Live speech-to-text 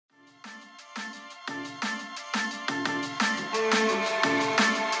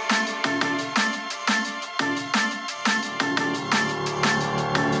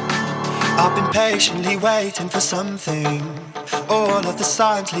patiently waiting for something. All of the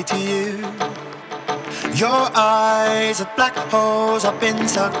signs lead to you. Your eyes are black holes I've been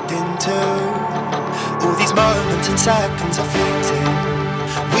sucked into. All these moments and seconds are fleeting.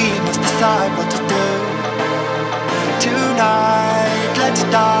 We must decide what to do. Tonight, let's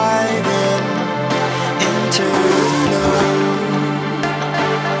dive into the blue.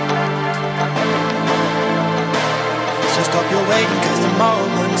 So stop your waiting, 'cause the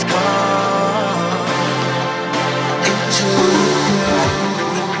moment's come. Into the blue.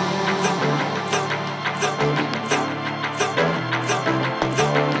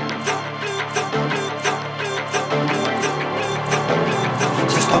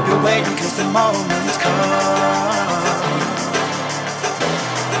 Stop your waiting, 'cause the moment's come.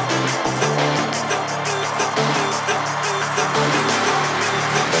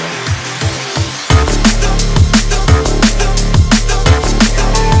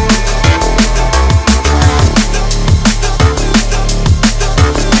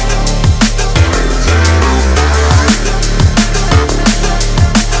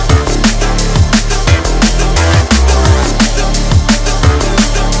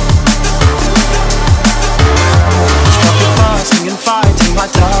 My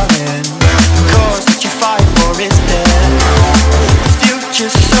darling, the cause that you fight for is dead. The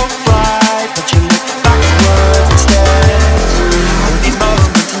future's so bright, but you look backwards instead. All these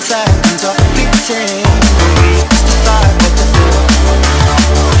moments and seconds are fleeting. We must decide what to do.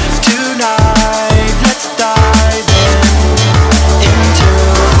 Tonight, let's dive into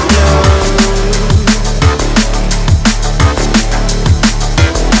the blue.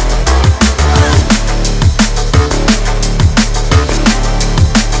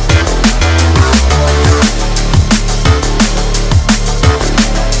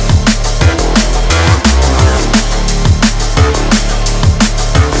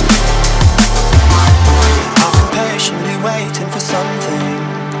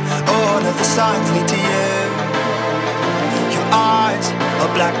 Signs lead to you. Your eyes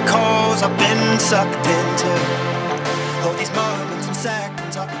are black holes I've been sucked into. All these moments and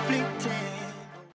seconds are fleeting.